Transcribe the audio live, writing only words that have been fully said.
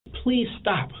please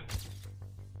stop.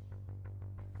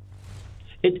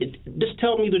 Just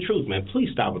tell me the truth, man. Please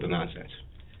stop with the nonsense.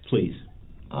 Please.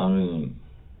 I really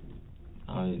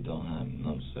don't have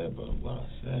nothing to say about what I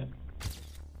said.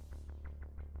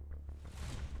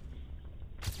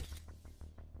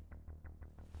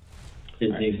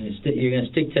 You're going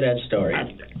to stick to that story.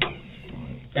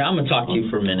 Yeah, I'm going to talk to you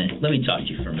for a minute. Let me talk to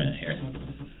you for a minute here.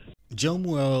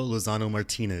 Jomuel Lozano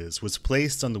Martinez was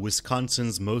placed on the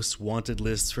Wisconsin's most wanted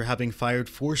list for having fired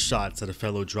 4 shots at a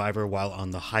fellow driver while on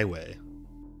the highway.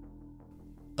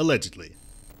 Allegedly.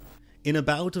 In a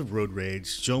bout of road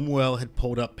rage, Jomuel had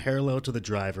pulled up parallel to the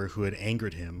driver who had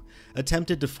angered him,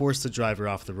 attempted to force the driver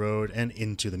off the road and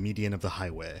into the median of the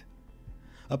highway.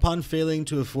 Upon failing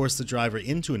to have forced the driver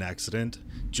into an accident,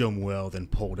 Jomuel then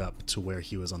pulled up to where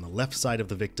he was on the left side of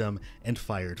the victim and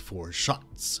fired 4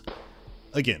 shots.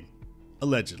 Again,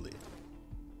 allegedly.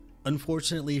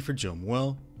 Unfortunately for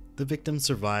Jomuel, the victim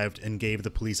survived and gave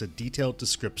the police a detailed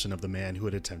description of the man who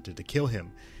had attempted to kill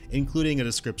him, including a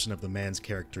description of the man's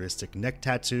characteristic neck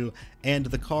tattoo and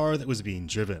the car that was being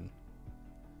driven.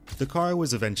 The car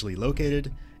was eventually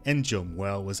located, and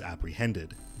Jomuel was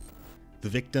apprehended. The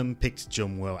victim picked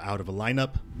Jomuel out of a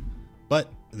lineup,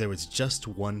 but there was just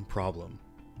one problem.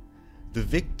 The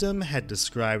victim had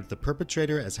described the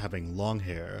perpetrator as having long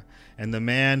hair, and the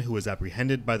man who was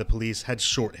apprehended by the police had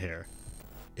short hair.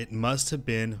 It must have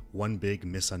been one big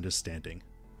misunderstanding.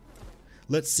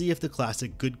 Let's see if the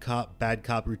classic good cop, bad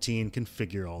cop routine can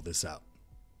figure all this out.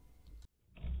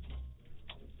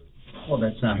 Well,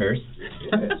 that's not hers.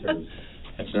 That's hers.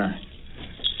 That's not.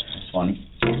 That's funny.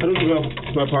 Hello,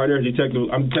 it's my partner, Detective.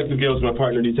 I'm Detective Gills, my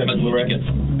partner, Detective Lorette.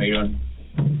 How you doing?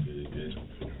 Good.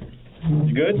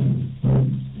 You good?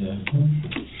 Yeah.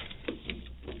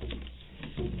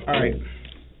 All right.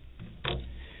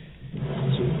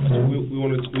 So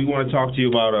we want to talk to you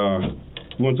about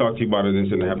an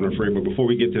incident that happened on Friday. But before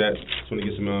we get to that, I just want to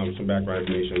get some background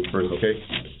information first, okay?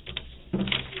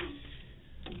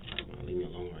 Leave me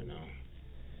alone right now.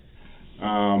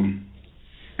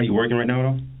 Are you working right now at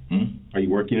all? Are you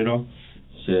working at all?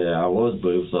 Yeah, I was, but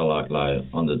it was like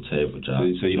on the table job.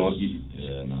 So you don't.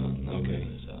 Yeah, no. Okay.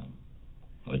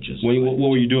 I just. What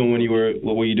were you doing when you were?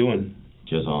 What were you doing?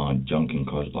 Just on junking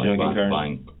cars,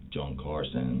 buying junk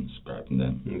cars and scrapping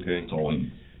them. Okay.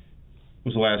 Towing.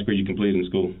 What's the last grade you completed in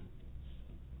school?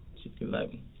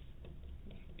 11.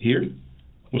 Here?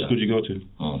 What school did you go to?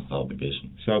 South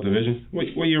Division. South Division?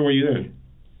 What year were you there?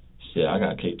 Shit, I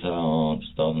got kicked out in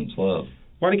 2012.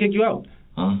 Why'd they kick you out?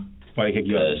 Huh? Why'd they kick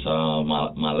you out?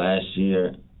 Because my last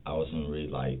year, I wasn't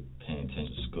really paying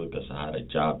attention to school because I had a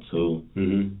job too.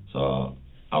 Mm-hmm. So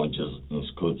I was just in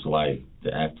school till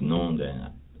the afternoon.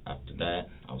 Then after that,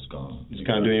 I was gone. Just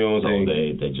kind of doing your own thing. So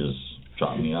they just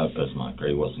dropped me out because my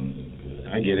grade wasn't good.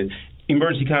 I get it.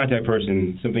 Emergency contact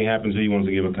person. Something happens, who you want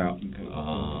to give a call?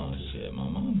 Shit, my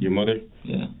mom. Your mother?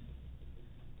 Yeah.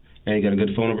 And you got a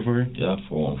good phone number for her? Yeah,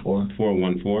 414.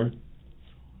 414.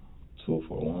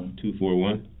 241.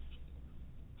 241.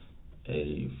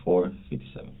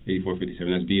 8457.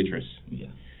 8457. That's Beatrice.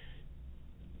 Yeah.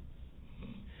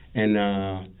 And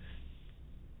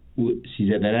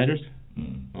she's at that address?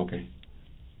 Mm. Okay.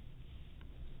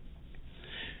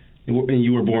 And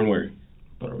you were born where?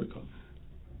 Puerto Rico.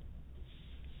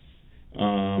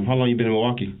 How long you been in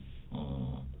Milwaukee?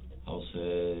 I'll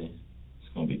say it's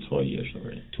gonna be 12 years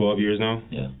already. 12 years now?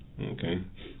 Yeah. Okay.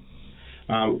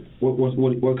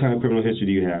 What kind of criminal history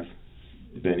do you have,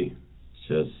 if any?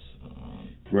 Just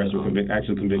arrest or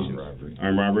actual convictions? Armed robbery.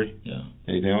 Armed robbery? Yeah.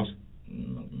 Anything else?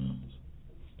 Nothing else.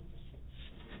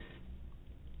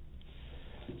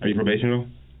 Are you probational?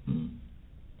 Mm.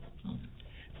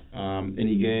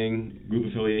 Any gang group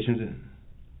affiliations?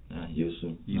 Yeah, used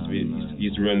to.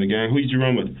 Used to run the gang. Who used to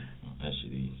run with?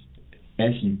 SGDs.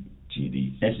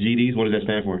 SGDs. SGDs. What does that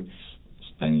stand for?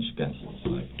 Spanish gangsters.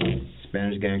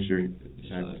 Spanish gangster.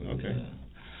 Exactly. Okay.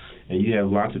 Yeah. And you have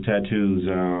lots of tattoos.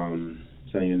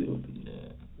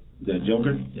 The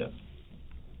Joker? Yeah.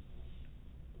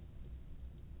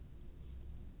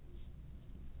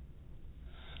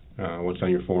 What's on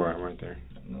your forearm right there?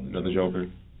 Another Joker.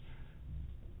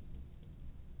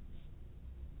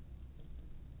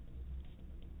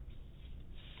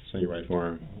 It's on your right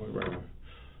forearm.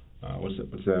 What's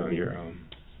that on your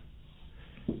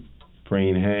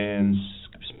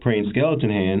praying skeleton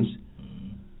hands?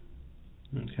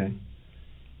 Okay.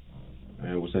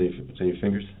 What's on your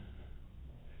fingers?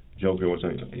 Joker, what's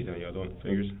on anything y'all doing?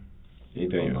 Fingers?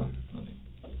 Anything? No, nothing.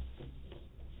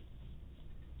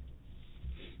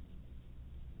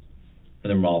 Are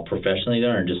them all professionally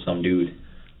done or just some dude?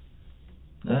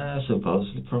 That's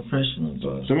supposedly professional,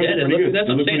 but... Some of Yeah, them are pretty good. that's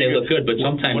what I'm saying. They look good, but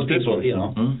sometimes what's this people, one? you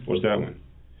know. What's that one?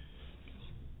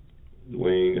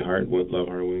 Wing, heart, love,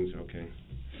 heart, wings. Okay.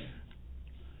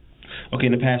 Okay.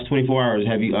 In the past 24 hours,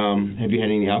 have you had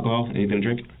any alcohol? Anything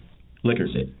to drink? Liquor.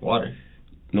 Water.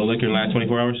 No liquor in the last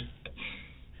 24 hours.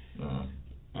 No.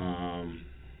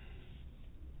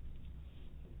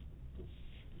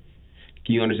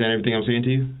 Can you understand everything I'm saying to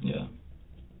you? Yeah.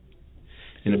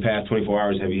 In the past 24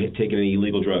 hours, have you taken any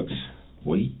illegal drugs?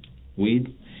 Weed?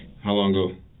 Weed? How long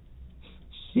ago?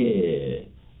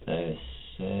 Shit. Let's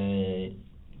say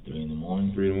 3 in the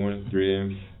morning. 3 in the morning, 3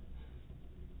 a.m.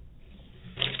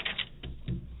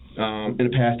 In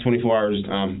the past 24 hours,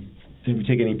 have you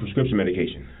taken any prescription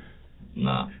medication?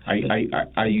 Nah.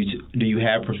 Do you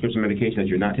have prescription medication that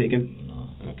you're not taking? No.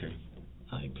 Okay.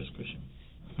 I hate prescription.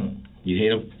 You hate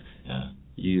them?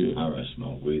 Yeah. I rather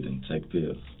smoke weed than take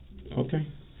pills. Okay.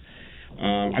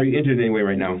 Are you injured in any way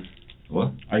right now?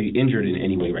 What? Are you injured in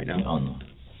any way right now? Oh, no.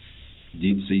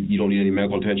 So you don't need any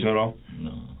medical attention at all?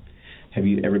 No. Have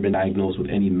you ever been diagnosed with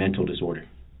any mental disorder?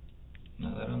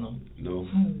 Not that I know. No.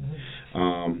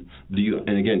 Do you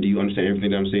understand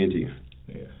everything that I'm saying to you?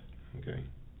 Yeah. Okay.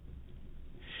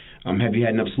 Have you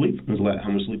had enough sleep? How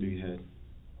much sleep have you had?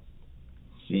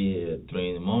 See, 3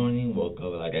 in the morning, woke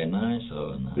up like at 9,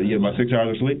 so... You get about 6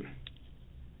 hours of sleep?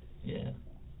 Yeah.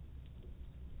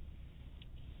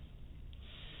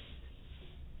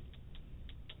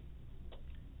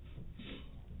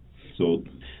 So,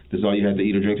 this is all you had to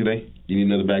eat or drink today? You need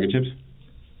another bag of chips?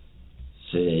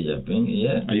 Shit,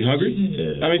 yeah. Are you hungry?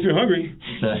 Yeah. I mean, if you're hungry.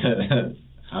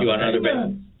 You want another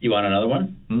bag? You want another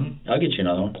one? I'll get you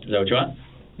another one. Is that what you want?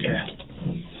 Yeah.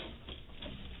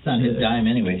 It's on his dime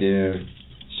anyway. Yeah.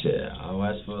 Shit, I'll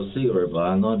ask for a cigarette, but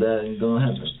I know that ain't gonna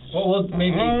happen. Well,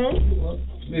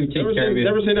 maybe take care of you.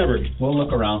 Never say never. We'll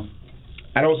look around.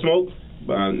 I don't smoke,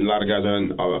 but a lot of guys are.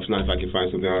 If not, if I can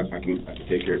find something, I can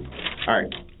take care of it. All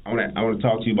right. I want to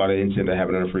talk to you about an incident that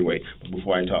happened on the freeway. But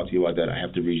before I talk to you about that, I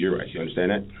have to read your rights. You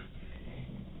understand that?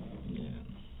 Yeah.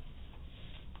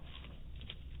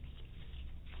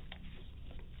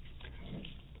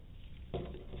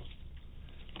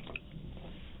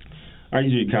 All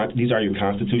right, these are your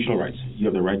constitutional rights. You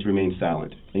have the right to remain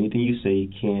silent. Anything you say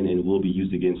can and will be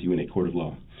used against you in a court of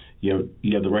law. You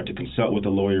have the right to consult with a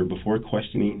lawyer before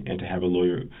questioning and to have a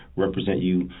lawyer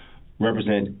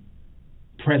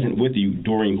present with you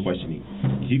during questioning.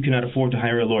 If you cannot afford to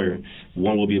hire a lawyer,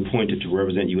 one will be appointed to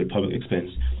represent you at public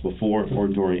expense before or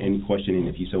during any questioning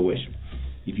if you so wish.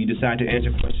 If you decide to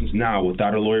answer questions now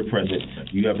without a lawyer present,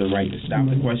 you have the right to stop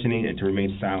the questioning and to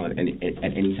remain silent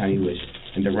at any time you wish,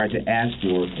 and the right to ask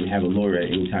for and have a lawyer at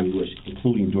any time you wish,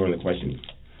 including during the questioning.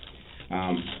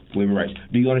 Waiver rights.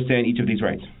 Do you understand each of these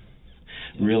rights?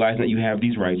 Realizing that you have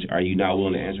these rights, are you now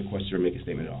willing to answer questions or make a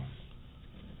statement at all?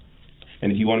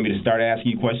 And if you want me to start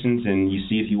asking you questions and you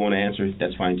see if you want to answer,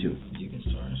 that's fine too. You can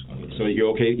start. So you're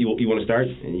okay? You want to start?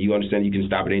 And you understand you can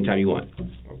stop at any time you want?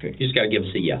 Okay. You just got to give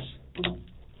us a yes.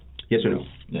 Yes or no?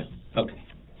 Yeah. Okay.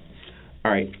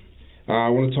 All right. I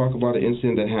want to talk about an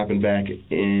incident that happened back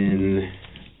in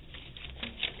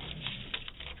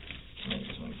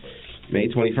May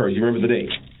 21st. You remember the date?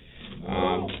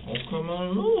 Come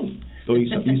on. So you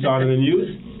saw it in the news?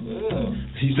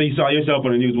 Yeah. So you saw yourself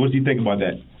on the news. What do you think about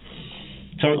that?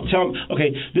 Tell me. Okay,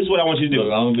 this is what I want you to do.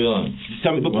 Look, I'm gonna be honest.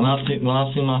 Tell me. When I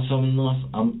see myself in the news,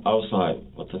 I was like,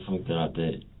 what the fuck did I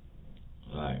do?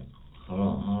 Like, hold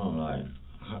on. Like,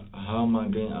 how am I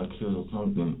getting accused of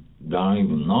something that I don't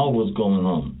even know what's going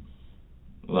on?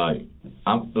 Like,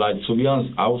 to be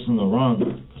honest, I was in the wrong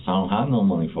because I don't have no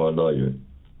money for a lawyer.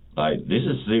 Like, this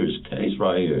is a serious case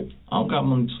right here. I don't got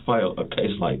money to fight a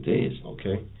case like this.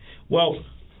 Okay. Well,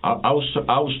 I was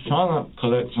trying to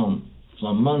collect some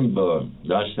money, but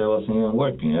that shit wasn't even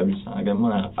working. Every time I get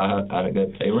money, I had to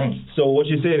get paid rent. so what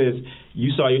you're saying is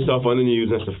you saw yourself on the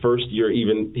news, and that's the first you're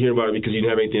even hearing about it because you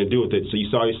didn't have anything to do with it. So you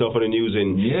saw yourself on the news,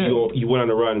 and you went on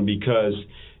the run because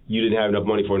you didn't have enough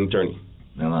money for an attorney.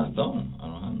 And I don't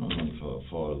have no money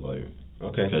for a lawyer.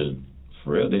 Okay. Because,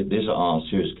 for real, this is a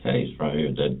serious case right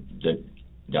here that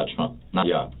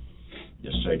y'all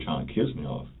just straight trying to accuse me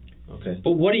of. Okay.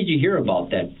 But what did you hear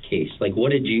about that case? Like,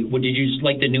 what did you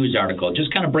like the news article?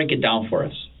 Just kind of break it down for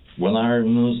us. When I heard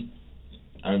news,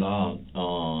 I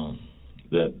heard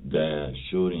that the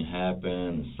shooting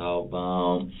happened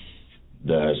southbound.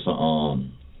 There's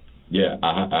I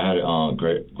had a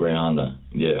gray Honda.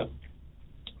 Yeah,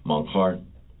 my car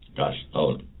got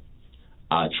stolen.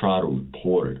 I tried to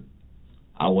report it.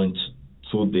 I went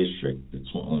to district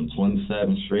on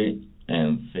 27th Street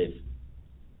and 5th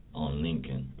on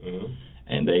Lincoln. Mm-hmm.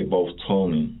 and they both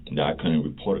told me that I couldn't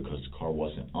report it because the car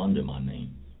wasn't under my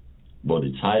name. But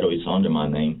the title is under my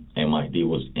name, and my ID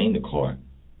was in the car.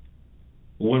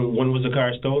 When was the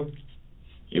car stolen?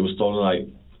 It was stolen like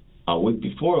a week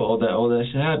before all that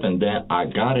shit happened. Then I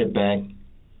got it back.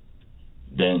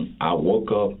 Then I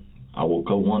woke up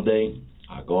one day.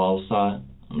 I go outside.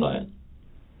 I'm like,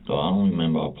 so I don't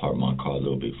remember I parked my car a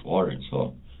little bit farther.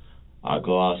 So I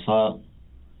go outside.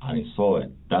 I didn't saw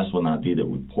it. That's when I did the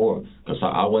report, because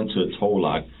I went to a toll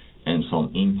lot and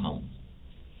some impound.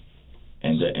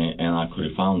 And I could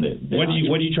have found it. When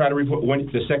did you try to report?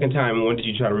 The second time, and when did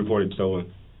you try to report it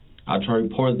stolen? I tried to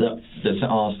report the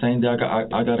same day I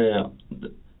got it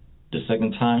the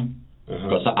second time,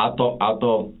 because I thought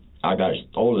I got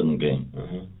stolen again.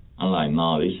 I'm like,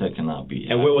 no, this cannot be.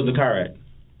 And where was the car at?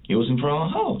 It was in front of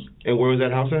the house. And where was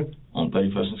that house at? On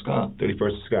 31st and Scott.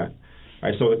 31st and Scott. All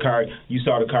right, so you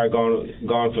saw the car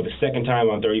gone for the second time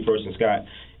on 31st and Scott.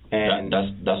 And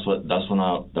that's when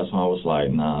I was like,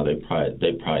 nah, they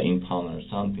probably impounded or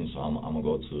something, so I'm gonna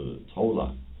go to the toll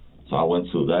lot. So I went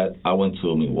to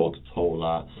Milwaukee toll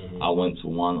lot. I went to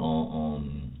one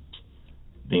on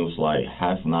I think it was like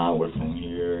half an hour from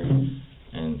here,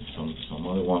 and some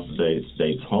other ones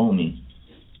they told me.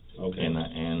 Okay.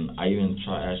 And I even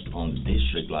tried asking on the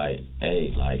district, like,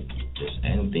 hey, like, there's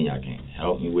anything I can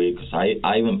help me with, because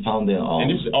I even found it on.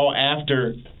 And this is all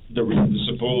after the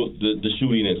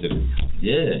shooting incident.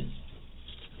 Yeah.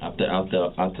 After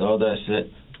all that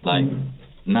shit, like,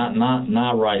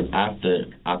 not right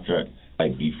after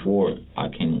like before I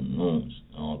came to news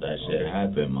and all that shit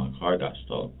happened, my car got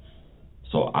stolen.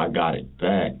 So I got it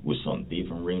back with some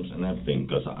different rims and everything,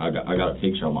 because I got a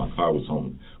picture of my car with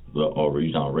some the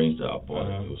original rims that I bought.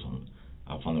 I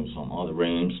found it with some other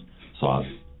rims, so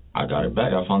I got it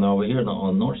back. I found it over here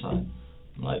on the north side.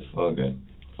 I'm like, fuck it.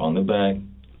 Found it back.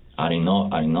 I didn't know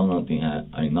nothing. I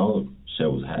didn't know shit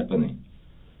was happening.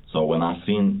 So when I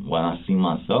seen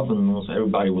myself in the news,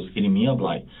 everybody was hitting me up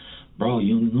like, bro,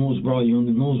 you in the news, bro, you in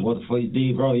the news. What the fuck you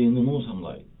did, bro? You in the news? I'm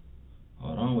like,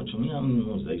 hold on, what you mean I'm in the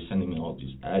news? They sending me all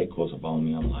these articles about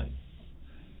me. I'm like,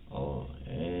 oh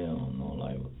hell no,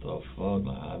 like what the fuck?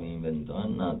 Like I haven't even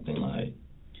done nothing, like.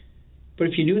 But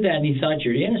if you knew that and you thought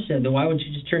you're innocent, then why wouldn't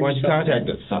you just turn yourself in? Why'd you contact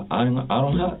us? So I don't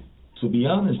have. To be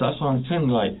honest, that's what I'm saying.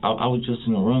 Like I was just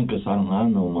in the run because I don't have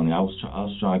no money. I was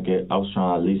trying to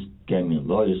at least get me a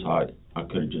lawyer, so I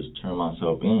could have just turned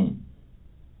myself in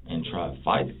and try to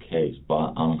fight the case.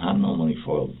 But I don't have no money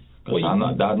for it, because I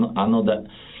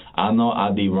know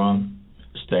I did wrong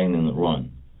staying in the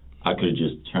run. I could have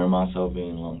just turned myself in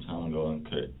a long time ago and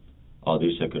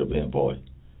this shit could have been avoided.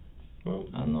 Well,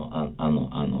 I know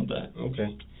that.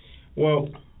 Okay. Well,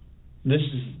 this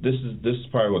is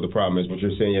probably what the problem is. What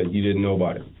you're saying, you didn't know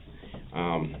about it.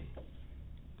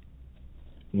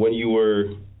 When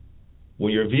your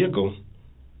vehicle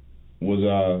was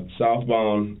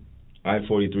southbound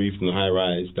I-43 from the high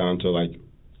rise down to like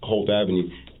Holt Avenue,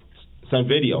 it's on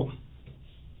video.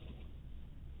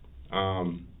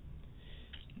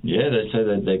 Yeah, they said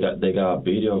that they got a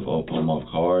video of my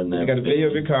car and everything. They got a video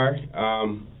of your car.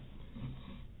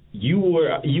 You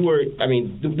were. I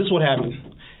mean, this is what happened.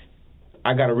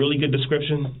 I got a really good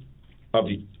description of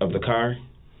the car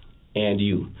and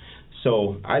you.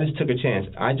 So I just took a chance.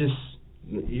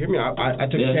 You hear me? I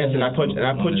took a chance and I put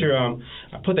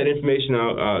that information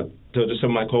out to some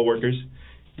of my coworkers.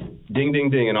 Ding, ding,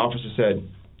 ding. An officer said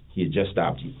he had just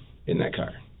stopped you in that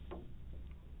car.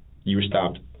 You were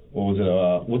stopped. What was it?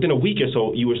 Within a week or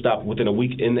so, you were stopped within a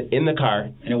week in the car.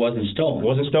 And it wasn't stolen. It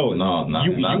wasn't stolen. No,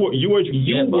 you were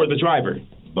the driver.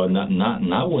 But not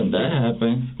when that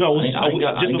happened. No, just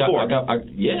before.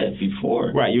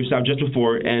 Before. Right, you were stopped just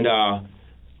before, and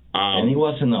it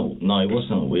wasn't a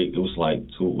week. It was like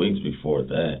 2 weeks before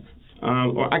that.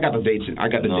 Well, I got the dates. Dates.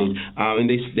 And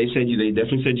they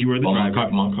definitely said you were the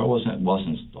driver. My car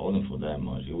wasn't stolen for that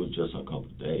much. It was just a couple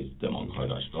of days that my car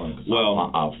got stolen.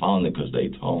 I found it because they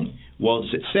told me. Well,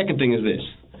 second thing is this: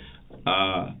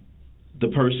 the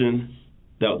person,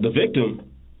 the victim,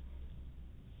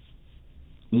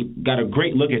 got a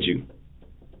great look at you.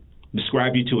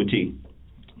 Describe you to a T.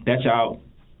 That's how.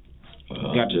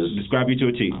 Describe you to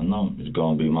a T. I know it's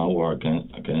gonna be my work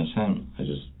against him. I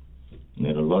just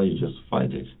need a lawyer just to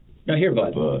fight it. No, here,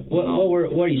 bud.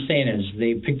 What he's saying is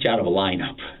they picked you out of a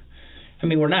lineup. I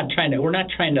mean, I'm not trying to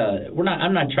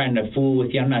fool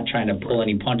with you. I'm not trying to pull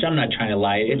any punch. I'm not trying to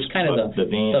lie. It's kind of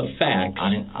the fact.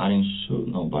 I didn't shoot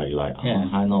nobody. Like I don't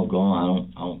have no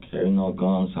gun. I don't carry no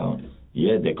guns.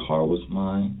 Yeah, the car was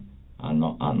mine. I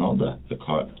know that the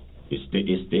car is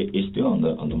still on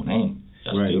the name.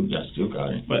 I still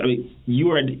got it. But I mean, you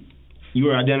were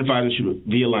identified as a shooter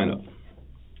via lineup.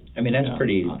 I mean, that's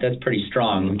pretty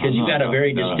strong because you've got a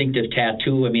very distinctive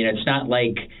tattoo. I mean, it's not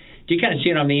like, do you kind of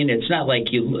see what I mean? It's not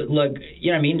like you look,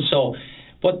 you know what I mean? So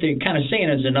what they're kind of saying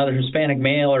is another Hispanic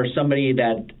male or somebody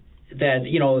that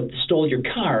you know stole your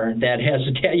car that has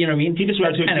a tattoo. You know what I mean?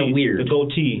 That's kind of weird. The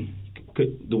goatee,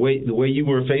 the way you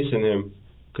were facing him,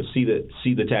 could see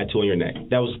the tattoo on your neck.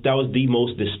 That was the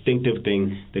most distinctive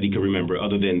thing that he could remember,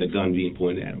 other than the gun being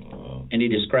pointed at him. And he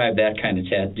described that kind of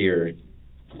tattoo,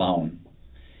 clown.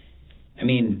 I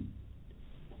mean,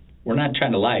 we're not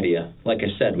trying to lie to you. Like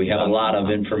I said, we have a lot of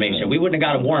information. We wouldn't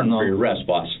have got a warrant for your arrest,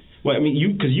 boss. Well, I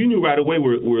mean, because you knew right away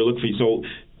we were looking for you. So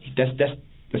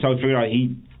that's how we figured out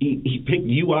he picked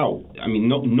you out. I mean,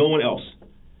 no one else.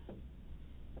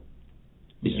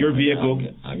 It's your vehicle.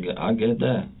 I get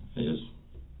that.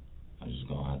 I'm just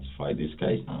gonna have to fight this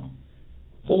case now.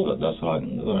 Well, that's how I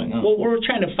can do it right now. Well, we're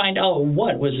trying to find out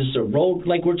what was this a road?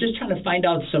 Like we're just trying to find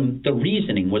out the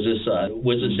reasoning. Was this an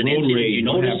incident? Do you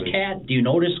know this cat? Do you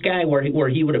know this guy where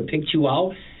he would have picked you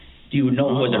out? Do you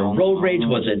know was it a road rage?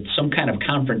 Was it some kind of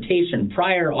confrontation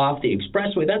prior off the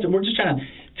expressway? We're just trying to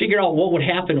figure out what would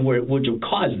happen where would you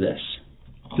cause this.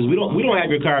 Because we don't have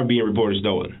your car being reported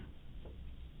stolen.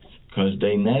 Because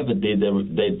they never did.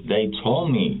 They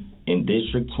told me in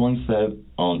District 27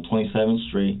 on 27th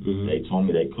Street, they told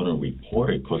me they couldn't report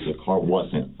it because the car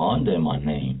wasn't under my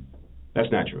name.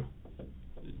 That's not true.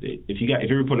 If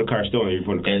you report a car stolen, you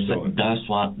report a car stolen. That's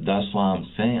why I'm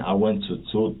saying I went to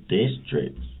 2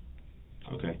 districts.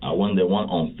 Okay. I went the one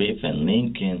on 5th and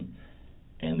Lincoln,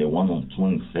 and the one on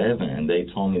 27, and they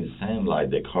told me the same.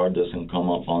 Like the car doesn't come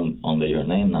up under your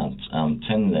name. Now I'm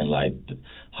telling them like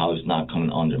how it's not coming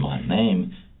under my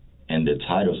name, and the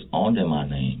title's under my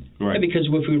name. Right. Yeah, because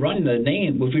if we run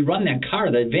that car,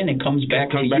 that VIN, it comes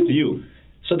back to you.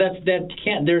 So that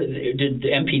can't. Did the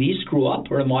MPD screw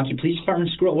up or the Milwaukee Police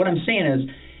Department screw up? What I'm saying is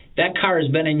that car has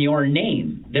been in your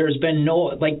name. There's been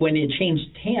no when it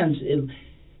changed hands.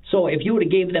 So if you would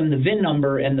have gave them the VIN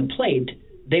number and the plate,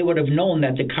 they would have known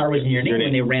that the car was in your name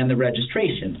when they ran the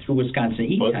registration through Wisconsin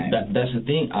E-Time. But that's the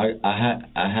thing. I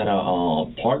had a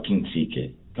parking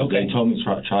ticket. Okay. They told me to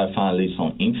try to find at least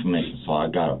some information, so I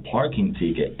got a parking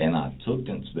ticket and I took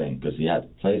them to them because he had the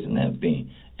place and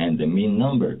everything and the mean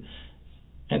number,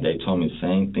 and they told me the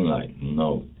same thing. Like,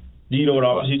 no. Do you know what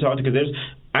officer you talked to? Because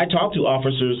I talked to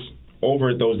officers over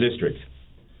at those districts.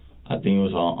 I think it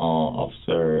was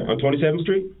officer on 27th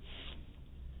Street.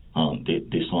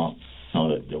 This one,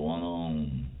 no, the one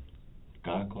on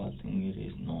Gago, I think it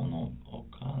is. No,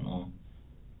 O'Connell.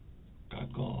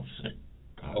 Gago officer.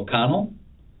 O'Connell.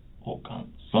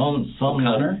 Some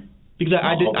O'Connor. Because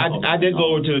I did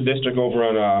go over to the district over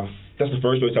on that's the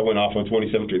first place I went off on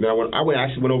 27th Street. Then I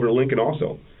actually went over to Lincoln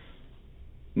also.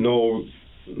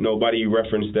 Nobody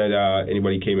referenced that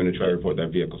anybody came in to try to report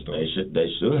that vehicle stolen. They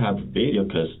should have a video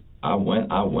because I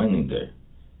went in there,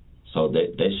 so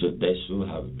they should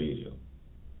have a video.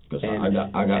 Because I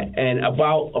got. And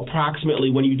about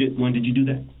approximately when did you do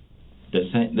that?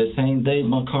 The same day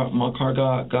my car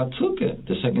got took it.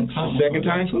 The second time. Second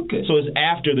time? Took it. So it's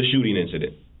after the shooting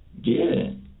incident.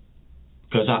 Yeah.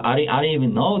 Because I didn't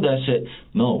even know that shit.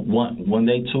 No, when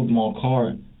they took my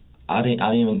car, I didn't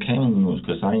even came in the news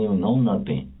because I didn't even know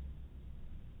nothing.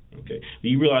 Okay.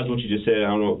 You realize what you just said? I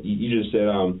don't know. You just said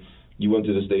you went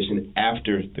to the station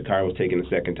after the car was taken the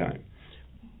second time.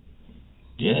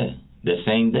 Yeah. The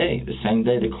same day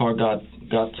the car got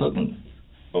taken.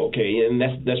 Okay, and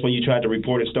that's when you tried to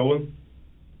report it stolen?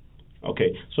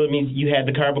 Okay, so it means you had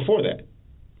the car before that?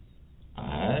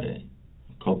 I had it.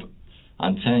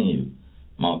 I'm telling you,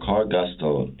 my car got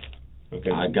stolen.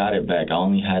 Okay. I got it back. I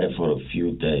only had it for a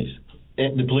few days.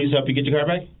 And the police helped you get your car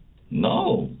back?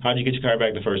 No. How did you get your car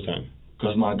back the first time?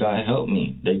 Because my guy helped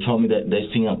me. They told me that they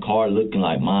seen a car looking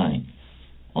like mine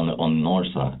on the north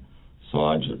side. So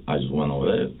I just went over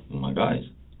there with my guys.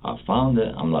 I found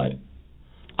it. I'm like,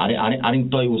 I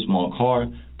didn't thought it was my car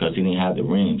because it didn't have the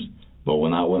rims. But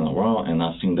when I went around and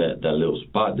I seen that little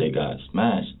spot they got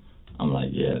smashed, I'm like,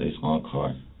 yeah, it's my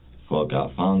car. Fuck, I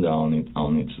found it. I don't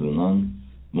need to do nothing.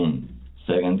 Boom.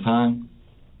 Second time,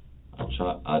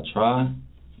 I try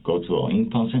go to an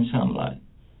impound center. I'm like,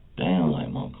 damn, like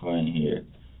my car in here.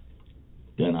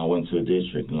 Then I went to the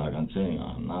district, like I'm telling you,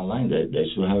 I'm not lying. They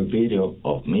should have a video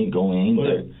of me going in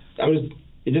there. That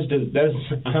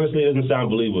honestly doesn't sound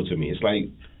believable to me. It's like,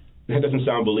 that doesn't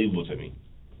sound believable to me.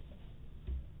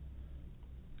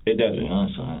 It doesn't. Yeah,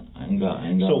 so I ain't got.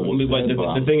 So, but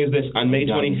the thing is this: on May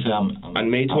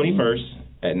 21st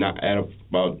at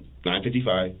about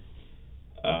 9:55,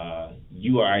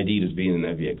 you are ID'd as being in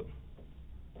that vehicle,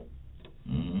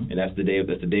 and that's the day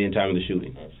and time of the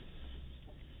shooting.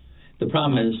 The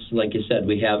problem is, like you said,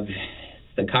 we have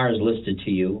the car is listed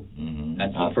to you. Mm-hmm.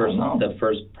 That's the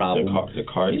first problem. The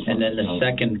car is. And then the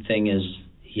second thing is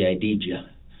he ID'd you.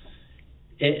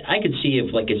 I could see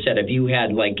if, like I said, if you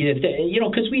had like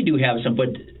because we do have some, but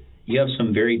you have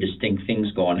some very distinct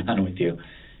things going on with you.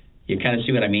 You kind of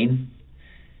see what I mean?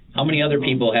 How many other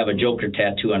people have a Joker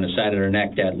tattoo on the side of their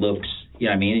neck that looks, you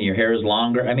know what I mean, and your hair is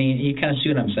longer? I mean, you kind of see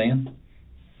what I'm saying?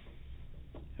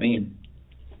 I mean,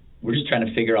 we're just trying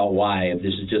to figure out why. If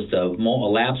this is just a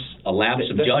lapse of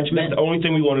judgment. That's the only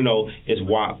thing we want to know is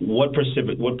what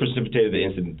precipitated the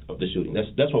incident of the shooting.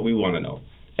 That's what we want to know.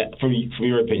 From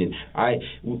your opinion,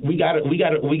 we got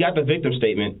the victim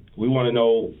statement. We want to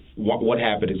know what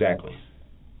happened exactly.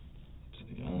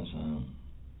 To be honest,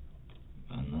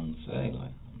 I got nothing to say.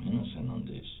 Like, I'm innocent on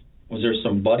this. Was there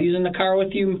some buddies in the car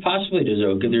with you? Possibly.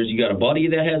 You got a buddy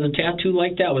that has a tattoo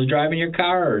like that was driving your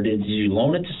car, or did you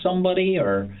loan it to somebody,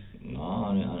 or? No,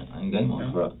 I didn't get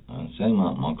my car. I'm saying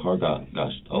my car got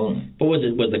stolen. But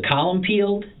was the column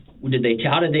peeled? How did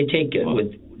they take it?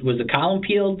 Was the column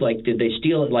peeled? Like, did they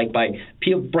steal it? Like by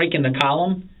breaking the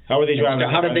columm? How were they driving?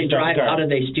 How did they drive? How did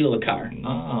they steal the car?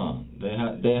 No, they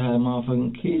had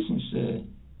motherfucking keys and shit.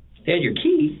 They had your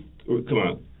key.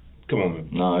 Come on, man.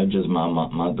 No, it just my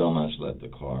dumbass left the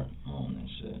car on and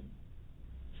shit.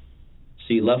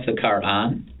 So you left the car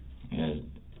on? Yeah,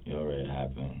 it already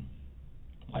happened.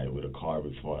 Like with a car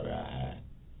before that I had.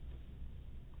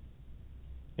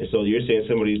 And so you're saying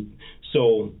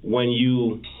so when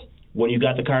you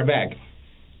got the car back,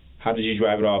 how did you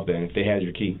drive it off then if they had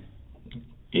your key?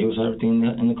 It was everything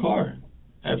in the car.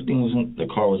 Everything was in the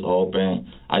car was open.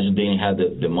 I just didn't have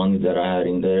the money that I had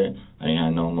in there. I didn't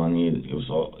have no money.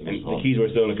 The keys were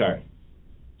still in the car?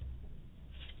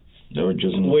 They were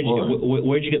just in the car.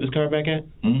 Where'd you get this car back at?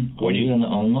 On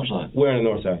the north side. Where on the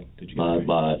north side did you get it?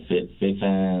 By Fifth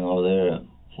and over there,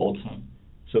 Holton.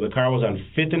 So the car was on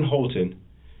 5th and Holton.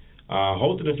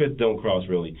 Holton and 5th don't cross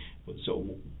really.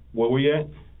 So where were you at?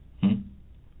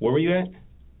 Where were you at?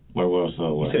 Where was I?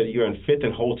 You said you're on 5th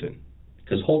and Holton.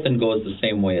 Because Holton goes the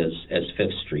same way as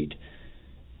 5th Street.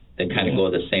 They kind of go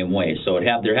the same way. So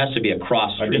there has to be a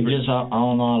cross street. I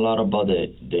don't know a lot about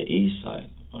the east side.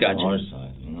 Gotcha. The north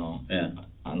side, you know. Yeah.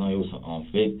 I know it was on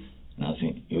 5th, and I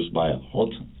think it was by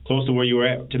Holton. Close to where you were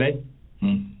at today?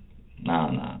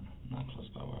 Nah, not close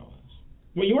by where I was.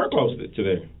 Well, you were close to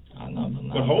there. I know,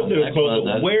 but Holton is close.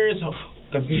 Where is?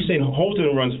 Because you saying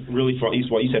Holton runs really far east.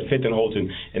 Well, you said 5th and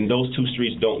Holton, and those two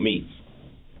streets don't meet.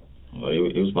 Well,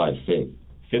 it was by 5th.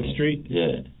 5th Street?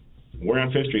 Yeah. We're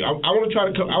on 5th Street. I want to try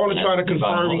to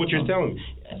confirm what you're telling me.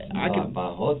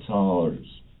 By Holton or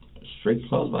street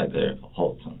close by there,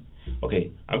 Holton.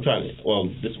 Okay, I'm trying to. Well,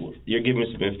 you're giving me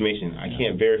some information. I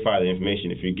can't verify the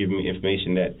information if you're giving me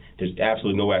information that there's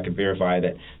absolutely no way I can verify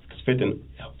that. Because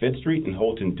 5th Street and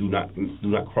Holton do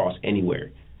not cross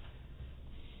anywhere.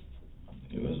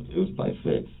 It was by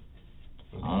 5th.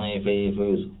 I don't know if it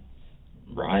was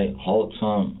right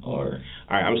Holton or.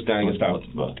 All right, I'm just going to stop.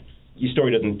 But your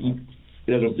story doesn't.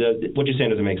 What you're saying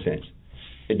doesn't make sense.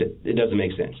 It doesn't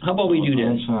make sense. How about we do this?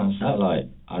 I'm trying to say, like,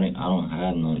 I don't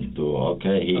have nothing to do.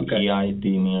 Okay, he ID'd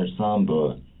me or something,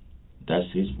 but that's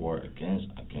his word against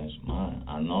mine.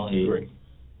 I know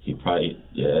he probably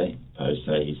say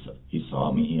he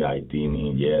saw me, he ID'd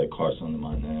me. Yeah, the car's under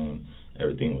my name.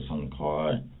 Everything was on the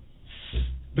car.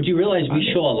 But you realize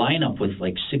we show a lineup with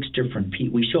like 6 different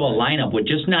people. We show a lineup with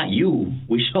just not you.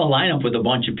 We show a lineup with a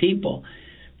bunch of people.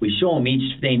 We show him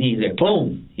each thing. He's like,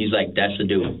 boom. He's like, that's the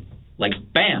dude. Like,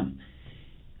 bam.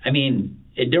 I mean,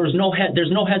 there's no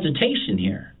hesitation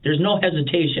here. There's no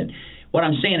hesitation. What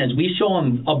I'm saying is we show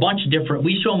him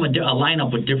we show him a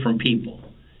lineup with different people.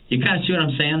 You kind of see what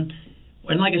I'm saying?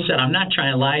 And like I said, I'm not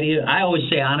trying to lie to you. I always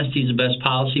say honesty is the best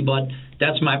policy, but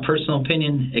that's my personal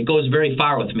opinion. It goes very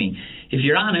far with me. If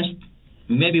you're honest,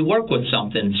 maybe work with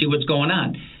something, see what's going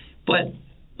on. But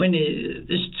when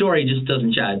this story just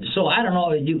doesn't jive. So I don't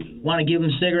know, you want to give him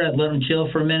a cigarette, let him chill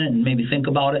for a minute and maybe think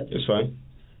about it? It's fine.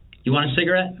 You want a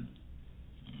cigarette?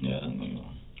 Yeah, I know.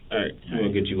 All right,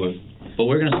 we'll get you one. But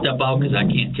we're going to step out because I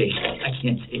can't take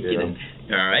it.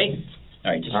 All right? All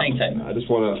right, just hang tight. I just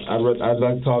want to, I'd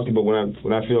like to talk to you, but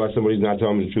when I feel like somebody's not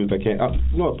telling me the truth, I can't.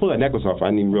 No, pull that necklace off. I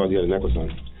didn't even realize you had a necklace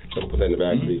on. So put that in the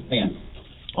bag, please. Hang on.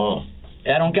 Oh.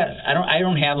 I don't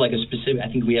have like a specific, I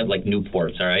think we have like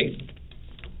Newports, all right?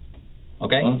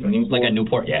 Okay? Like a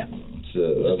Newport, yeah. That's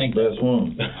the best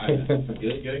one. Good.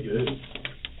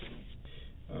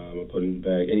 I'm going to put it in the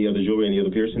bag. Any other jewelry, any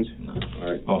other piercings? No. All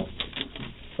right.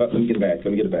 Let me get a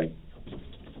bag.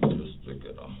 Just stick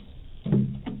it on.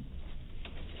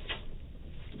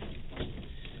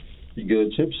 You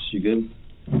good, Chips? You good?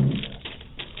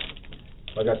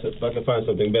 if I can find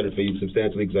something better for you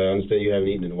substantially, because I understand you haven't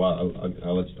eaten in a while,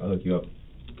 I'll hook you up.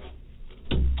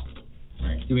 All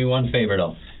right. Do me one favor,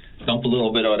 though. Dump a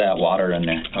little bit of that water in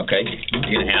there, okay? You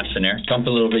get half in there. Dump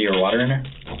a little bit of your water in there.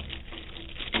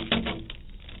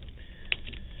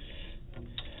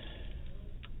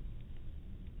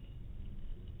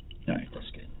 All right, that's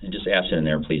good. And just ash it in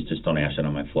there, please. Just don't ash it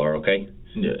on my floor, okay?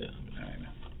 Yeah. All right,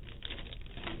 man.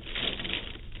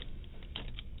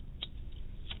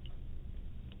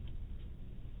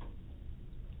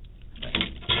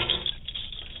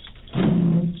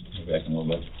 Go back a little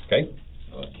bit, okay?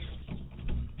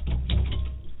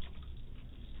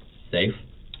 Safe?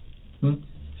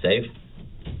 Safe?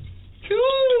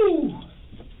 Whew.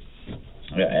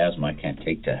 I got asthma. I can't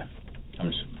take that. I'm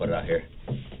just going to put it out here.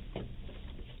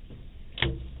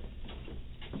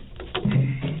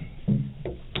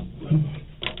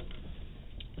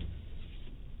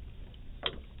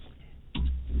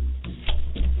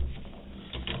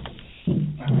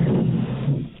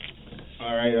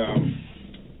 All right,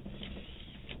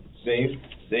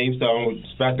 Dave, so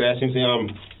back to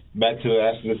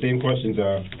asking the same questions.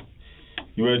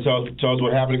 You ready to tell us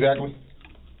what happened exactly?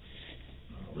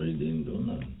 I really didn't do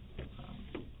nothing.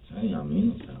 I ain't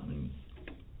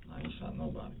shot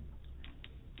nobody.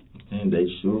 I'm saying they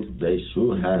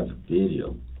should have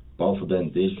video. Both of them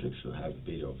districts should have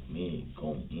video of me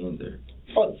going in there.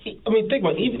 Oh, I mean, think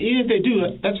about it. Even if they do,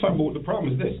 that's fine. But the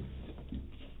problem is this: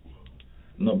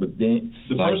 no, but then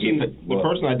the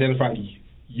person identified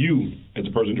you as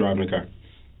the person driving the car.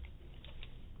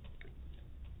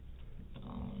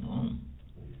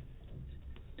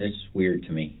 That's weird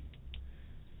to me.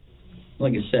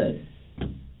 Like I said,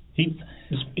 he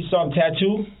saw the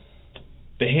tattoo,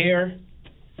 the hair,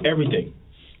 everything.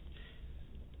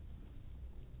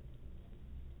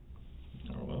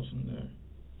 I wasn't there.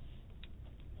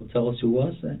 Well, tell us who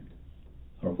was then,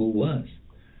 or who was.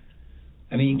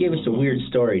 I mean, you gave us a weird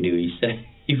story, dude. You said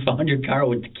you found your car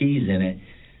with the keys in it.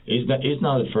 It's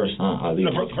not the first time I leave.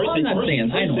 No, first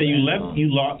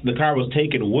the car was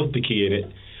taken with the key in it.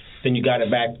 Then you got it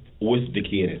back with the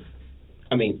key in it.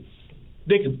 I mean,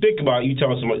 think about it. You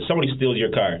telling somebody steals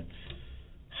your car.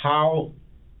 How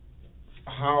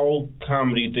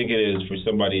common do you think it is for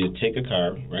somebody to take a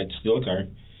car, right, to steal a car,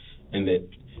 and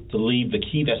to leave the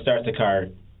key that starts the car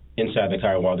inside the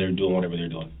car while they're doing whatever they're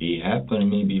doing? It happened to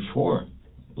me before,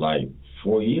 like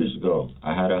 4 years ago.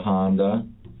 I had a Honda.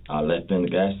 I left in the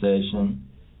gas station,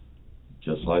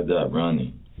 just like that,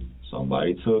 running.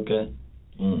 Somebody took it.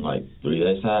 Like 3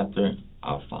 days after,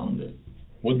 I found it.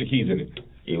 With the keys in it?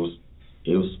 It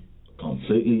was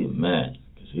completely mad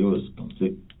because he was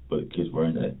complete, but the kids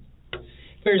weren't there.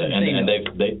 Here's the thing,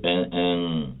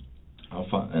 I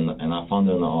found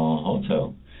it in a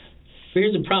hotel.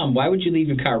 Here's the problem. Why would you leave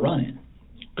your car running?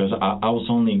 Because I was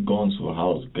only going to a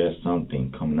house to get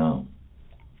something coming out.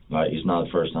 Like, it's not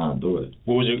the first time I do it.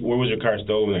 Where was your car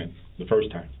stolen at the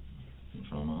first time?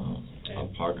 From my house.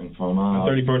 I'm parking from my house.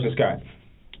 31st and Scott.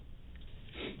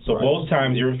 So right. Both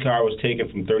times your car was taken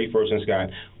from 31st and Scott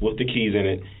with the keys in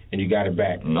it, and you got it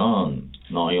back. No,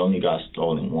 it only got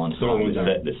stolen one time.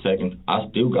 The second, I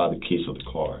still got the keys of the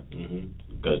car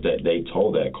because they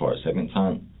towed that car. Second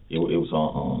time, it was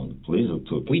on the police who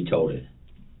took it. We towed it.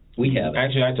 We have it.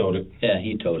 Actually, I towed it. Yeah,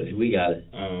 he towed it. We got it.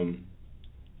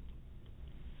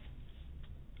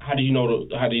 How do you know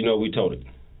we towed it?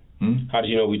 How did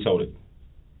you know we towed it?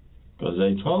 Because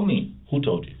they told me. Who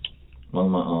told you? One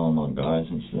of my guys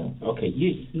and stuff. Okay,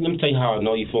 let me tell you how I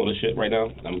know you're full of shit right now.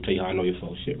 I'm going to tell you how I know you're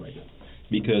full of shit right now.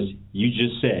 Because you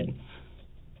just said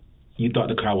you thought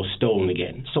the car was stolen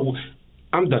again. So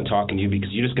I'm done talking to you because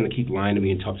you're just going to keep lying to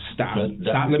me and talk. Stop.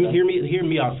 Stop. Let me hear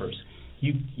me out first.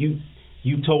 You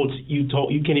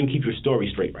can't even keep your story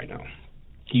straight right now.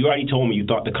 You already told me you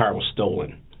thought the car was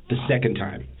stolen the second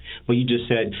time. But you just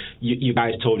said you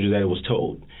guys told you that it was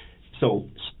towed. So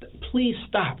please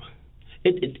stop.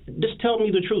 Just tell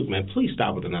me the truth, man. Please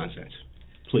stop with the nonsense.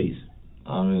 Please.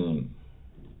 I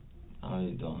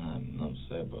really don't have enough to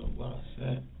say about what I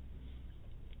said.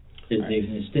 You're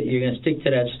going to stick to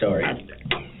that story.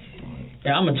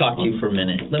 Yeah, I'm going to talk to you for a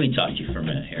minute. Let me talk to you for a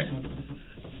minute here.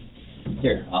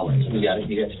 Here, I'll let you. You got it.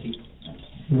 You got Steve.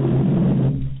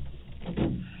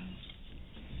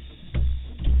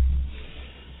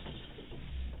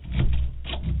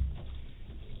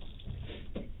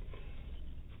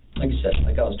 Like I said,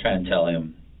 like I was trying to tell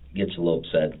him, he gets a little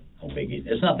upset. No biggie.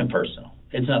 It's nothing personal.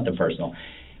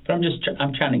 But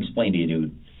I'm trying to explain to you,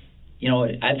 dude. You know,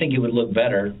 I think it would look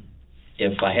better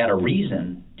if I had a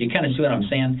reason. Do you kind of see what I'm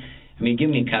saying? I mean, give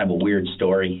me kind of a weird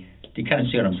story. Do you kind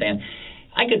of see what I'm saying?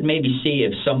 I could maybe see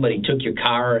if somebody took your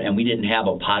car and we didn't have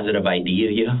a positive ID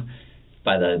of you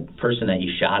by the person that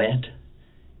you shot at.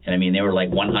 And I mean, they were like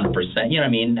 100%. You know what I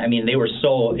mean? I mean, they were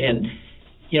so, and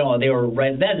you know, they were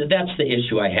right. That's the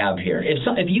issue I have here.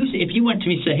 If you went to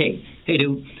me and said, hey,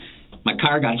 dude, my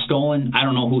car got stolen. I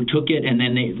don't know who took it, and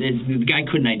then the guy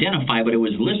couldn't identify, but it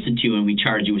was listed to you, and we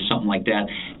charged you with something like that.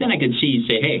 Then I could see you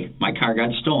say, hey, my car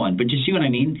got stolen. But you see what I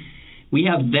mean? We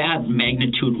have that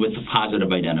magnitude with the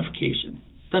positive identification.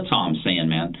 That's all I'm saying,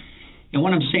 man. And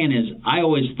what I'm saying is, I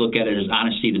always look at it as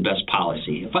honesty, the best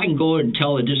policy. If I can go and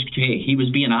tell the district, hey, he was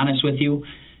being honest with you,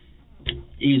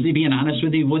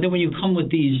 well, then when you come with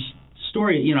these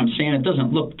stories, you know what I'm saying, it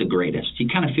doesn't look the greatest. You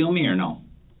kind of feel me or no?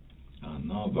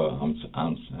 No, but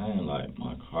I'm saying, like,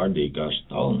 my car did got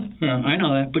stolen. Yeah, I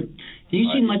know that, but you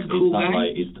seem like a cool guy.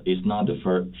 Like, it's not the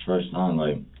first time,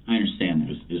 like... I understand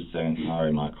that. It's saying,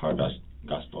 sorry, my car got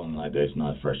stolen like that. It's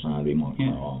not the first time I leave my car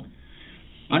at all.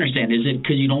 I understand. Is it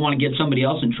because you don't want to get somebody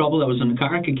else in trouble that was in the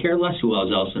car? I could care less who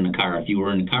else in the car. If you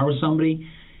were in the car with somebody,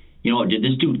 you know, did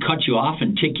this dude cut you off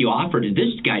and tick you off, or did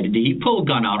this guy, did he pull a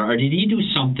gun out, or did he do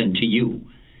something to you?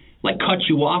 Like cut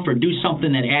you off or do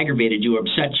something that aggravated you or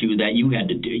upset you that you had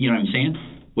to do. You know what I'm saying?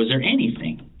 Was there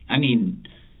anything? I mean,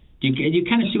 do you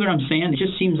kind of see what I'm saying? It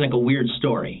just seems like a weird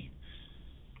story.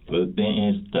 But the thing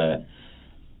is that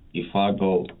if I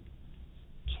go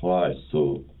twice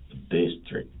to the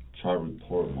district, try to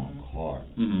report my car,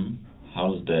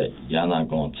 how's that y'all not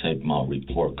going to take my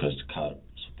report because the car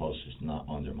suppose it's not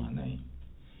under my name?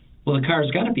 Well, the car's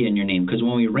got to be in your name because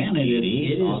when we ran it, it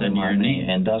is in your name.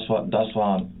 And that's why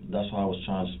I was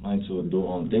trying to explain to a dude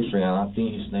on district, and I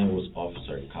think his name was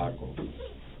Officer Kako,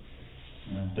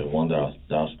 the one that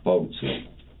I spoke to.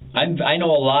 I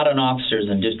know a lot of officers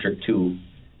in District 2,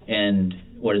 and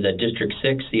what is that, District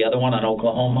 6, the other one on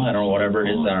Oklahoma? I don't know, whatever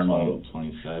it is, I don't know.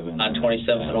 27. On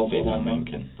 27 in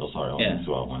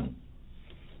Oklahoma.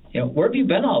 Yeah, where have you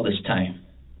been all this time?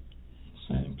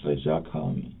 Same place y'all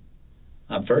called me.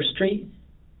 On First Street?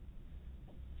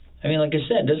 I mean, like I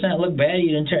said, doesn't that look bad? You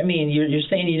didn't. I mean, you're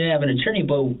saying you didn't have an attorney,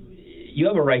 but you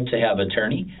have a right to have an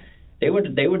attorney. They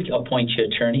would appoint you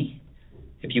an attorney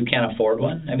if you can't afford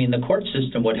one. I mean, the court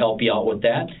system would help you out with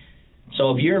that.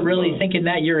 So if you're really thinking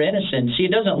that you're innocent, see,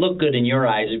 it doesn't look good in your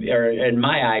eyes or in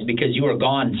my eye because you were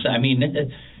gone. I mean,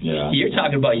 you're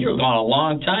talking about you were gone a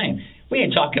long time. We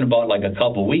ain't talking about like a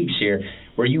couple weeks here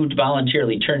where you would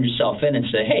voluntarily turn yourself in and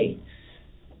say, hey,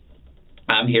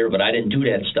 I'm here, but I didn't do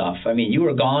that stuff. I mean, you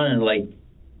were gone and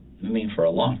for a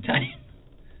long time.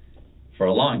 For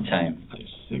a long time. Like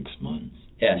 6 months.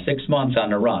 Yeah, 6 months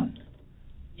on the run.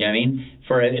 You know what I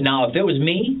mean? Now, if it was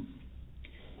me,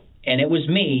 and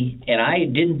I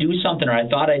didn't do something, or I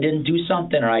thought I didn't do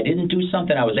something, or I didn't do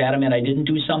something, I was adamant I didn't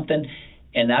do something,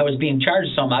 and I was being charged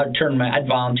with something, I'd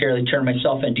voluntarily turn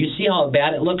myself in. Do you see how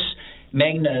bad it looks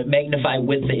magnified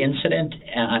with the incident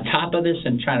on top of this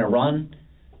and trying to run?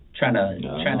 I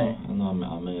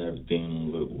made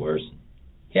everything look worse.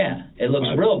 Yeah, it looks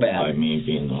real bad. By me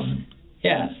being on.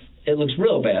 Yeah, it looks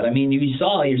real bad. I mean, you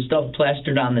saw your stuff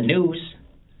plastered on the news.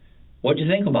 What'd you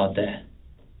think about that?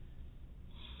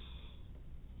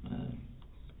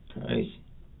 Crazy.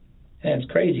 Yeah, it's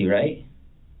crazy, right?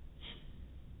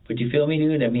 But you feel me,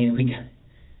 dude? I mean,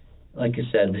 like I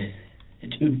said, the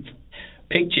dude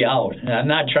picked you out. And I'm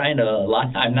not trying to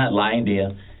lie. I'm not lying to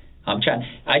you. I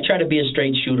try to be a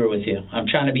straight shooter with you. I'm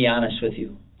trying to be honest with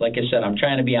you. Like I said, I'm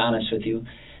trying to be honest with you.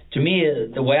 To me,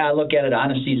 the way I look at it,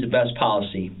 honesty is the best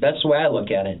policy. That's the way I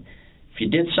look at it. If you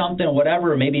did something or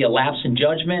whatever, or maybe a lapse in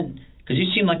judgment, because you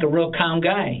seem like a real calm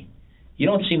guy. You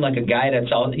don't seem like a guy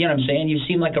that's all, you know what I'm saying? You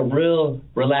seem like a real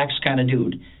relaxed kind of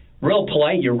dude. Real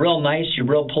polite. You're real nice. You're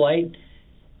real polite.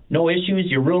 No issues.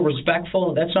 You're real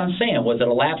respectful. That's what I'm saying. Was it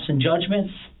a lapse in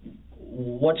judgment?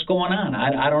 What's going on?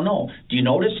 I don't know. Do you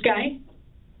know this guy?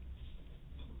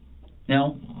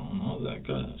 No? I don't know that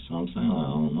guy. That's what I'm saying.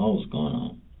 I don't know what's going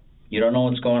on. You don't know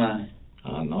what's going on?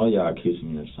 I know y'all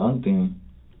accusing me of something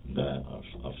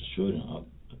of shooting,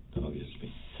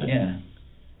 obviously. Yeah.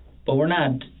 But we're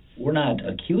not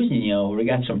accusing you. We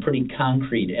got some pretty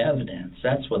concrete evidence.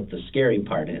 That's what the scary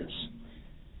part is.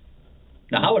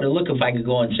 Now, how would it look if I could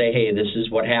go and say, hey, this is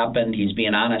what happened. He's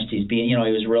being honest. He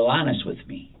was real honest with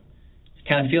me.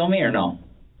 Kind of feel me or no?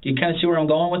 Do you kind of see where I'm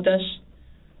going with this?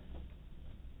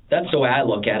 That's the way I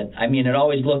look at it. I mean, it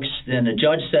always looks, then the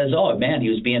judge says, oh, man, he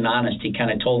was being honest. He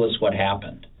kind of told us what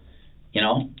happened. You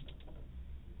know?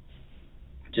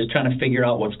 Just trying to figure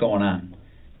out what's going on.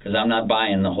 Because I'm not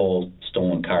buying the whole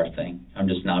stolen car thing. I'm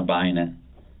just not buying it.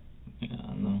 Yeah,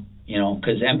 I know. You know,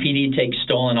 because MPD takes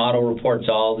stolen auto reports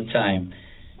all the time.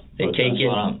 They take it.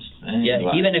 What I'm saying. Yeah,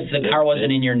 like, even if the car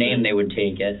wasn't in your name, they would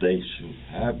take it. They should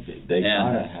have it. They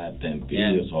gotta have them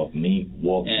videos of me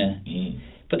walking in.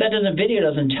 But that video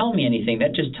doesn't tell me anything.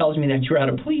 That just tells me that you're at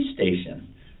a police station.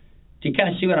 Do you kind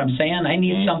of see what I'm saying? I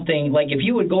need something, like if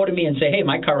you would go to me and say, hey,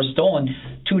 my car was stolen,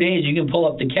 2 days, you can pull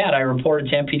up the CAT. I reported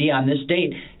to MPD on this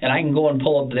date, and I can go and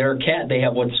pull up their CAT. They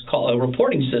have what's called a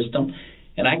reporting system,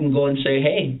 and I can go and say,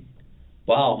 hey,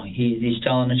 wow, he's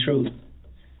telling the truth.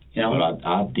 You know? But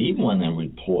I did want a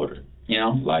reporter. You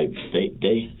know? Like, they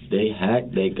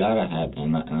gotta have,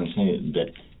 and I'm saying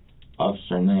that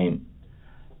officer name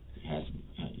has,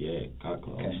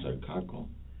 Kako, Officer Kako.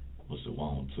 Was the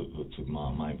one who took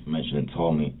my information and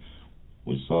told me,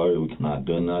 we're sorry, we cannot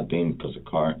do nothing because the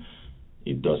car,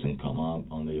 it doesn't come up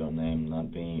under your name,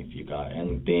 nothing. If you got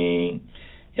anything.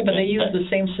 Yeah, but they use the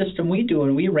same system we do,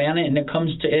 and we ran it, and it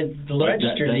comes to it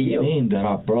registered to you. That means that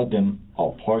I brought them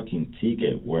a parking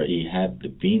ticket where it had the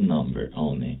VIN number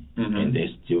on it, and they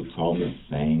still told me the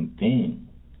same thing.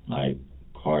 Like,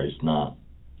 car is not,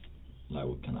 like,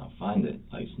 we cannot find it.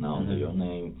 Like, it's not under your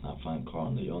name, we cannot find car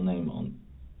under your name on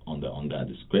that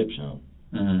description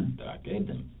that I gave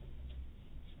them.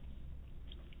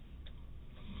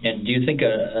 And do you think,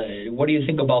 what do you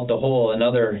think about the whole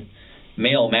another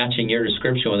male matching your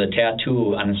description with a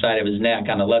tattoo on the side of his neck,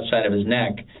 on the left side of his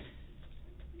neck,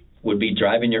 would be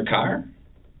driving your car?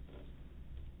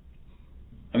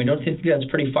 I mean, don't you think that's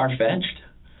pretty far-fetched?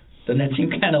 Doesn't that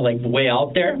seem kind of like way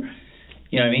out there?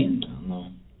 You know what I mean? I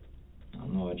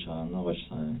know what you're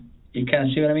saying. You kind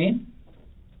of see what I mean?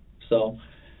 So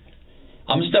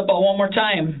I'm going to step out one more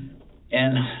time,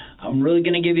 and I'm really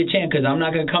going to give you a chance because I'm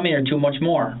not going to come here too much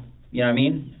more. You know what I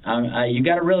mean? You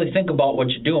got to really think about what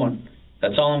you're doing.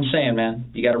 That's all I'm saying, man.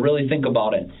 You got to really think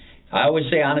about it. I always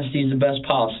say honesty is the best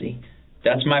policy.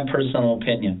 That's my personal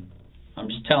opinion. I'm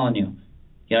just telling you.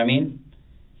 You know what I mean?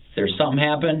 If there's something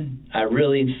happened, I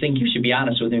really think you should be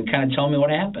honest with me and kind of tell me what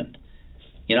happened.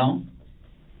 You know?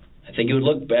 I think it would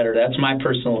look better. That's my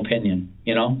personal opinion.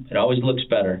 You know? It always looks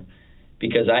better.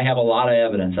 Because I have a lot of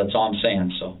evidence. That's all I'm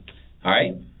saying. So, all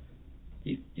right?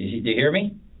 You hear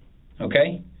me?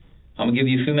 Okay? I'm going to give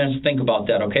you a few minutes to think about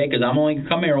that, okay? Because I'm only going to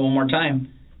come here one more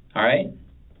time. All right?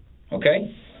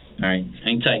 Okay? All right.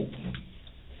 Hang tight.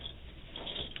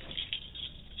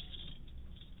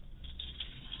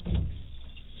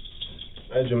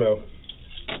 Hi, Jamel.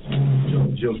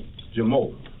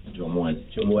 Jamal.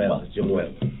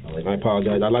 I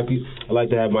apologize. I like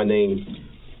to have my name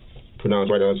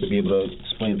pronounced right, to be able to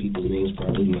explain people's names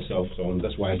properly myself, so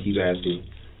that's why I keep asking.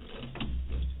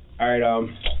 All right,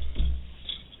 I'm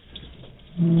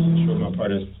sure my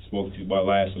partner spoke to you about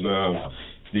last time.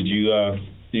 Did you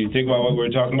think about what we were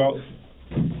talking about?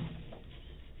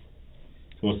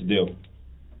 So what's the deal?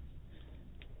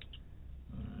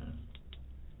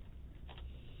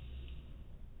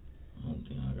 I don't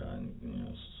think I got anything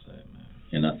else to say, man.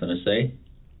 You got nothing to say?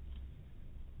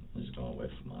 I'm just gonna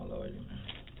wait for my lawyer, man.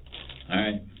 All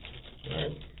right.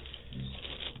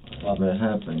 Well, if it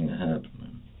happened, it happened,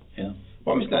 man. Yeah.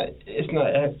 Well, it's not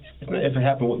if it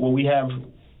happened. Well, we have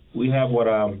what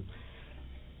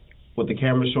the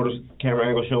camera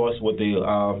angle show us, what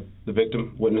the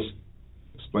victim witness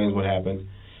explains what happened.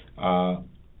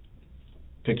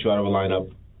 Picked you out of a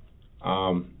lineup.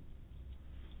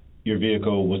 Your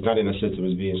vehicle was not in the system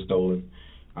as being stolen.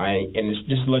 And it's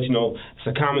just to let you know, it's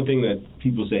a common thing that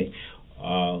people say.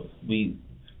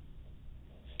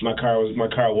 My car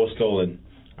was stolen.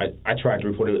 I tried to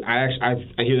report it. I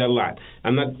hear that a lot.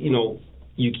 I'm not,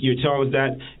 you're telling us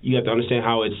that. You have to understand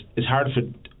how it's hard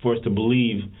for us to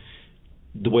believe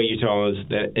the way you're telling us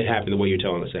that it happened, the way you're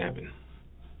telling us it happened.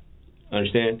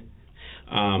 Understand?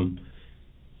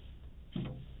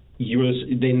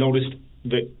 They noticed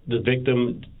the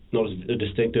victim noticed a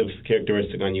distinctive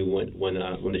characteristic on you when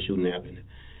the shooting happened.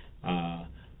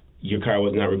 Your car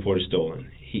was not reported stolen.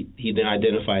 He then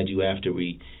identified you after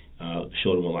we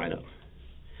showed him a lineup.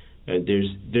 There's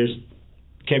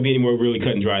can't be any more really cut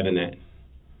and dry than that.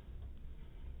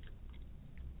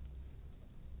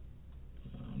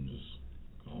 I'm just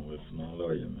going with my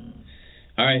lawyer, man.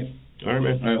 All right. All right,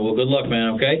 man. All right. Well, good luck,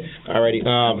 man. Okay. All righty.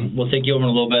 We'll take you over in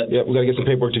a little bit. Yeah, we gotta get some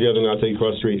paperwork together, and I'll take you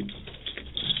across the street. Do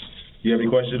you have any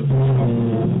questions? All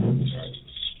right.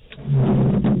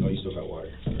 Oh, you still got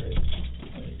water. All right.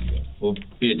 We'll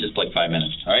be at just like 5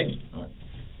 minutes. All right. All right.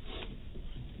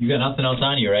 You got nothing else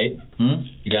on you, right?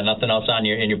 You got nothing else on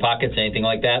in your pockets, anything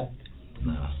like that?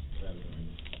 No.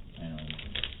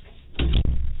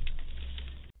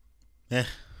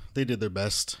 They did their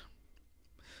best.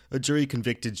 A jury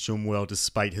convicted Jomuel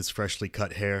despite his freshly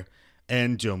cut hair,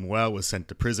 and Jomuel was sent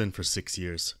to prison for 6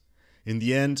 years. In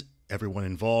the end, Everyone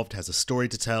involved has a story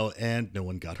to tell, and no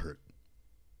one got hurt.